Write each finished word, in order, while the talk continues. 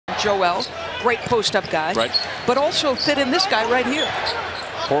Joel, great post-up guy, but also fit in this guy right here.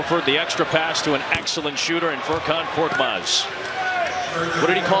 Horford, the extra pass to an excellent shooter, and Furkan Korkmaz. What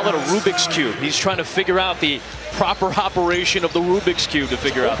did he call it? A Rubik's Cube. He's trying to figure out the proper operation of the Rubik's Cube to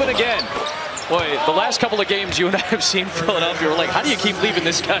figure out. Open again. Boy, the last couple of games you and I have seen Philadelphia, we're like, how do you keep leaving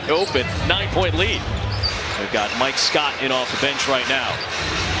this guy open? 9-point lead. They've got Mike Scott in off the bench right now.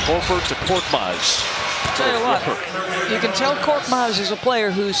 Horford to Korkmaz. Tell you what, you can tell Korkmaz is a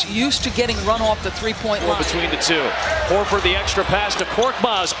player who's used to getting run off the three-point line. Between the two. Horford, the extra pass to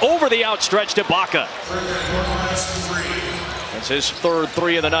Korkmaz over the outstretched Ibaka. That's his third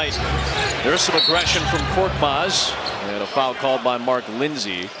three of the night. There's some aggression from Korkmaz. And a foul called by Mark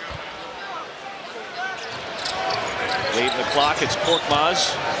Lindsay. Late in the clock, it's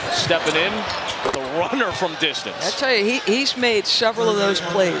Korkmaz stepping in. The runner from distance. I tell you, he's made several of those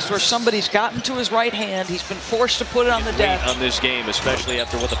plays where somebody's gotten to his right hand. He's been forced to put it on the deck. On this game, especially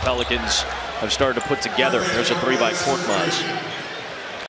after what the Pelicans have started to put together. There's a three by Korkmaz.